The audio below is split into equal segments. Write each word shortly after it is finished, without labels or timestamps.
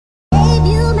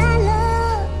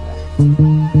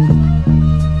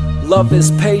love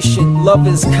is patient, love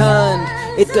is kind.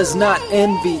 It does not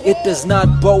envy, it does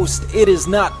not boast, it is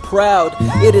not proud,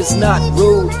 it is not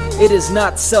rude, it is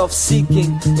not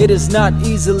self-seeking, it is not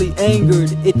easily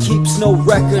angered, it keeps no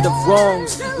record of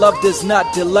wrongs. Love does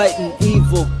not delight in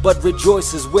evil, but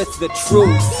rejoices with the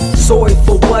truth. Sorry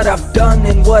for what I've done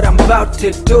and what I'm about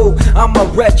to do. I'm a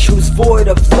wretch who's void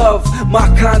of love. My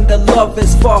kind of love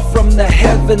is far from the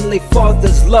heavenly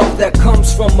Father's love that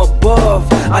comes from above.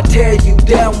 I tear you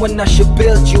down when I should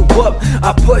build you up.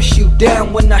 I push you down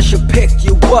when I should pick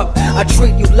you up. I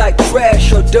treat you like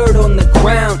trash or dirt on the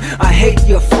ground. I hate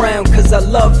your frown cause I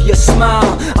love your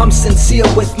smile. I'm sincere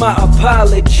with my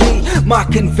apology. My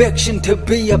conviction to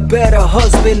be a better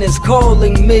husband is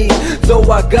calling me.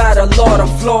 Though I got a lot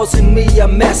of flaws in me,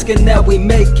 I'm asking that we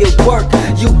make it work.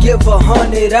 You give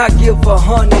 100, I give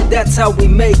 100. That's how we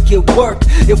make it work.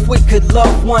 If we could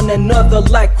love one another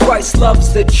like Christ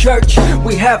loves the church,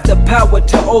 we have the power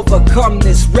to overcome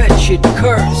this wretched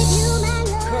curse.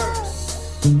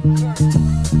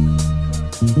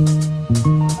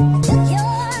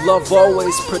 Love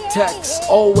always protects,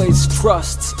 always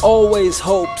trusts, always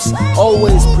hopes,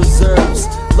 always preserves.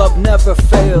 Love never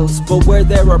fails, but where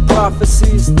there are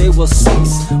prophecies, they will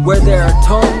cease. Where there are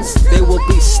tongues, they will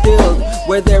be stilled.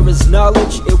 Where there is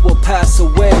knowledge, it will pass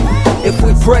away. If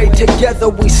we pray together,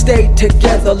 we stay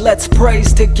together. Let's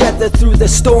praise together through the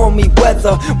stormy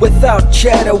weather. Without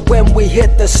chatter when we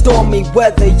hit the stormy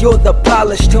weather. You're the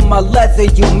polish to my leather,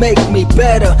 you make me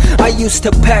better. I used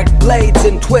to pack blades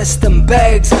and twist them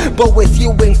bags, but with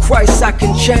you in Christ I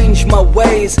can change my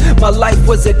ways. My life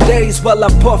was a daze while I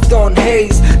puffed on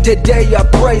haze. Today I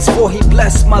praise, for he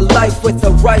blessed my life with a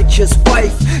righteous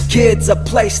wife. Kids, a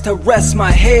place to rest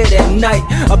my head at night.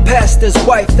 A pastor's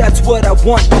wife, that's what I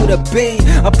want you to be.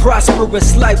 A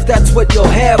prosperous life, that's what you'll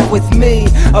have with me.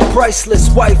 A priceless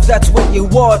wife, that's what you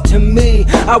are to me.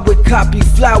 I would copy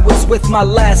flowers with my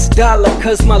last dollar,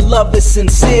 cause my love is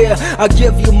sincere. I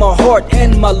give you my heart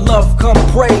and my love, come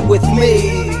pray with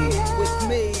me.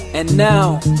 And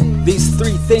now, these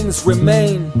three things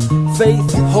remain: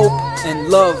 faith, hope, and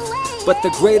love. But the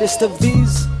greatest of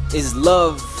these is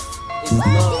love.